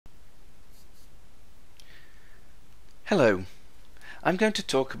Hello, I'm going to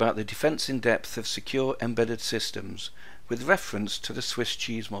talk about the defense in depth of secure embedded systems with reference to the Swiss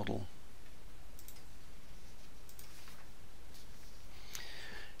cheese model.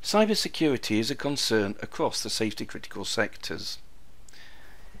 Cybersecurity is a concern across the safety critical sectors.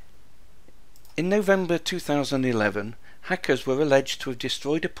 In November 2011, hackers were alleged to have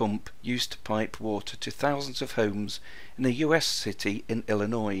destroyed a pump used to pipe water to thousands of homes in a US city in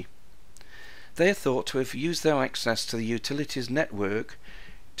Illinois. They are thought to have used their access to the utilities network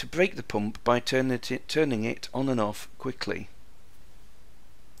to break the pump by turning it on and off quickly.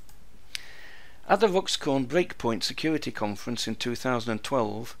 At the Ruxcorn Breakpoint Security Conference in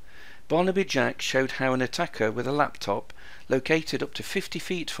 2012, Barnaby Jack showed how an attacker with a laptop located up to 50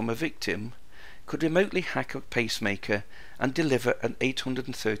 feet from a victim could remotely hack a pacemaker and deliver an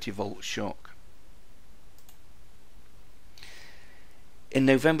 830-volt shock. In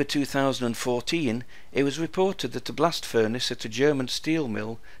November 2014, it was reported that a blast furnace at a German steel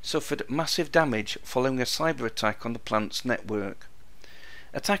mill suffered massive damage following a cyber attack on the plant's network.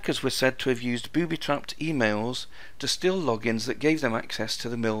 Attackers were said to have used booby-trapped emails to steal logins that gave them access to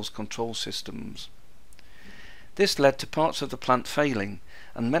the mill's control systems. This led to parts of the plant failing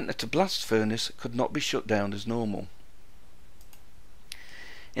and meant that a blast furnace could not be shut down as normal.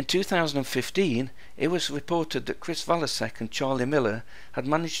 In 2015, it was reported that Chris Valasek and Charlie Miller had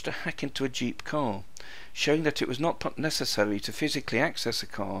managed to hack into a Jeep car, showing that it was not necessary to physically access a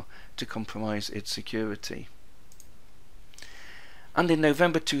car to compromise its security. And in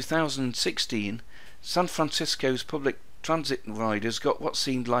November 2016, San Francisco's public transit riders got what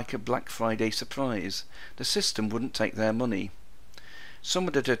seemed like a Black Friday surprise. The system wouldn't take their money.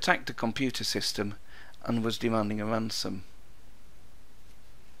 Someone had attacked the computer system and was demanding a ransom.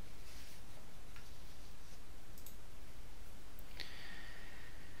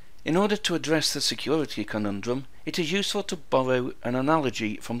 In order to address the security conundrum, it is useful to borrow an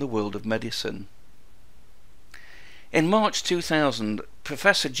analogy from the world of medicine. In March 2000,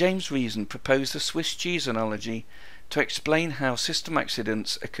 Professor James Reason proposed the Swiss cheese analogy to explain how system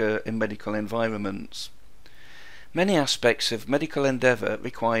accidents occur in medical environments. Many aspects of medical endeavour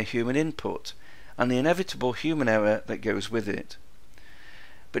require human input and the inevitable human error that goes with it.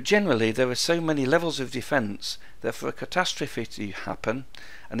 But generally there are so many levels of defence that for a catastrophe to happen,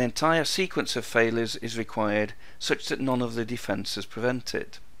 an entire sequence of failures is required such that none of the defences prevent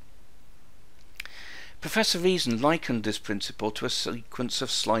it. Professor Reason likened this principle to a sequence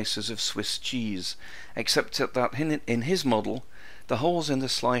of slices of Swiss cheese, except that in his model the holes in the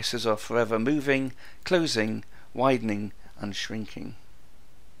slices are forever moving, closing, widening and shrinking.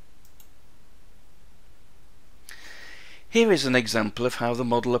 Here is an example of how the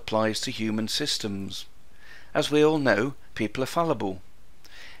model applies to human systems. As we all know, people are fallible.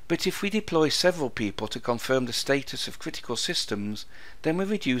 But if we deploy several people to confirm the status of critical systems, then we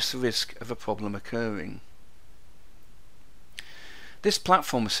reduce the risk of a problem occurring. This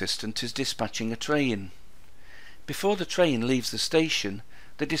platform assistant is dispatching a train. Before the train leaves the station,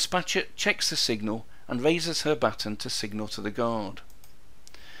 the dispatcher checks the signal and raises her baton to signal to the guard.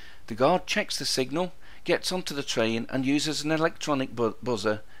 The guard checks the signal, gets onto the train and uses an electronic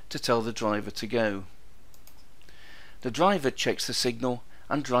buzzer to tell the driver to go. The driver checks the signal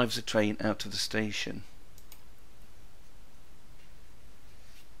and drives the train out of the station.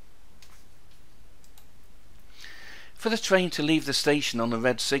 For the train to leave the station on a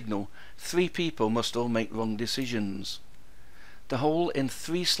red signal, 3 people must all make wrong decisions. The hole in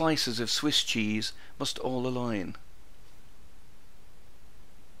 3 slices of Swiss cheese must all align.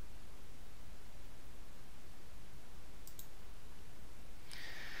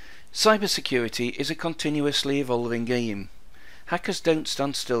 Cybersecurity is a continuously evolving game. Hackers don't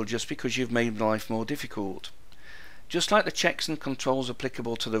stand still just because you've made life more difficult. Just like the checks and controls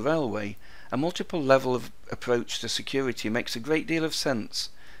applicable to the railway, a multiple level of approach to security makes a great deal of sense,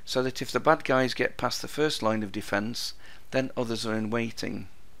 so that if the bad guys get past the first line of defence, then others are in waiting.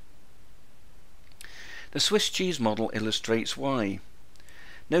 The Swiss cheese model illustrates why.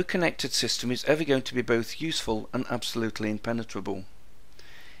 No connected system is ever going to be both useful and absolutely impenetrable.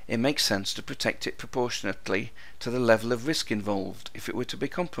 It makes sense to protect it proportionately to the level of risk involved if it were to be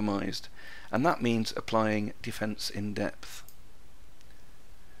compromised, and that means applying defence in depth.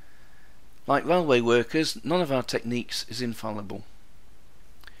 Like railway workers, none of our techniques is infallible.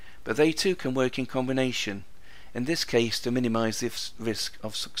 But they too can work in combination, in this case to minimise the risk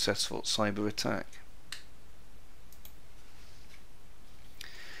of successful cyber attack.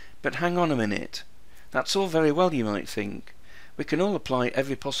 But hang on a minute, that's all very well, you might think. We can all apply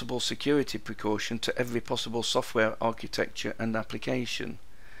every possible security precaution to every possible software architecture and application.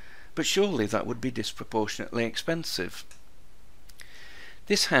 but surely that would be disproportionately expensive.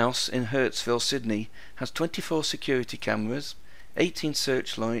 This house in Hertsville, Sydney has 24 security cameras, 18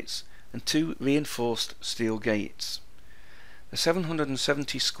 searchlights and 2 reinforced steel gates. The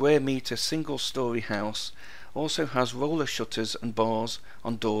 770 square metre single-storey house also has roller shutters and bars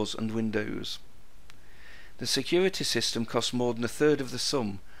on doors and windows. The security system cost more than a third of the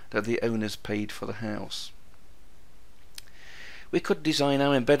sum that the owners paid for the house. We could design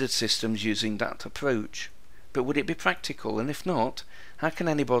our embedded systems using that approach, but would it be practical, and if not, how can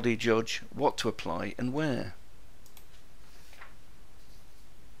anybody judge what to apply and where?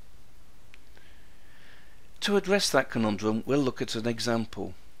 To address that conundrum, we'll look at an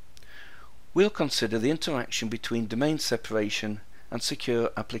example. We'll consider the interaction between domain separation and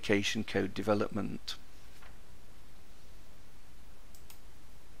secure application code development.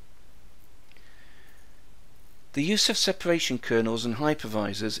 The use of separation kernels and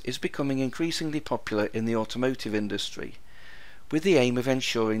hypervisors is becoming increasingly popular in the automotive industry, with the aim of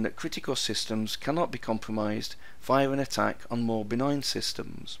ensuring that critical systems cannot be compromised via an attack on more benign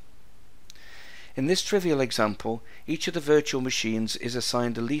systems. In this trivial example, each of the virtual machines is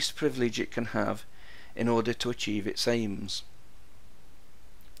assigned the least privilege it can have in order to achieve its aims.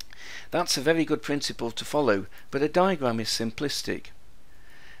 That's a very good principle to follow, but the diagram is simplistic.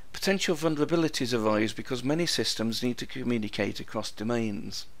 Potential vulnerabilities arise because many systems need to communicate across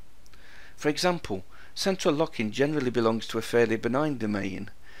domains. For example, central locking generally belongs to a fairly benign domain,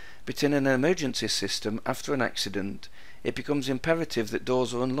 but in an emergency system after an accident it becomes imperative that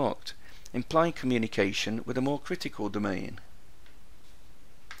doors are unlocked, implying communication with a more critical domain.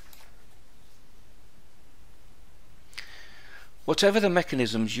 Whatever the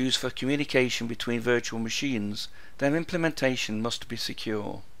mechanisms used for communication between virtual machines, their implementation must be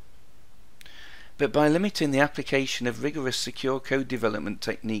secure. But by limiting the application of rigorous secure code development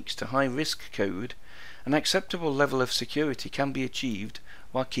techniques to high-risk code, an acceptable level of security can be achieved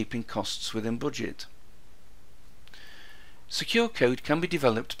while keeping costs within budget. Secure code can be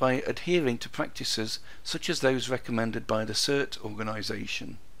developed by adhering to practices such as those recommended by the CERT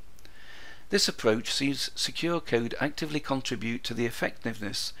organization. This approach sees secure code actively contribute to the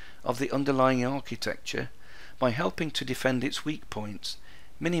effectiveness of the underlying architecture by helping to defend its weak points,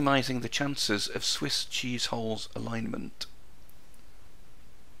 minimizing the chances of Swiss cheese holes alignment.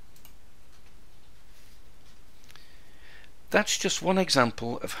 That's just one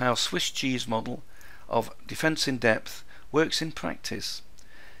example of how Swiss cheese model of defense in depth works in practice,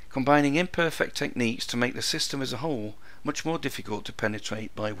 combining imperfect techniques to make the system as a whole much more difficult to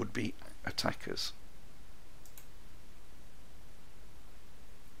penetrate by would-be attackers.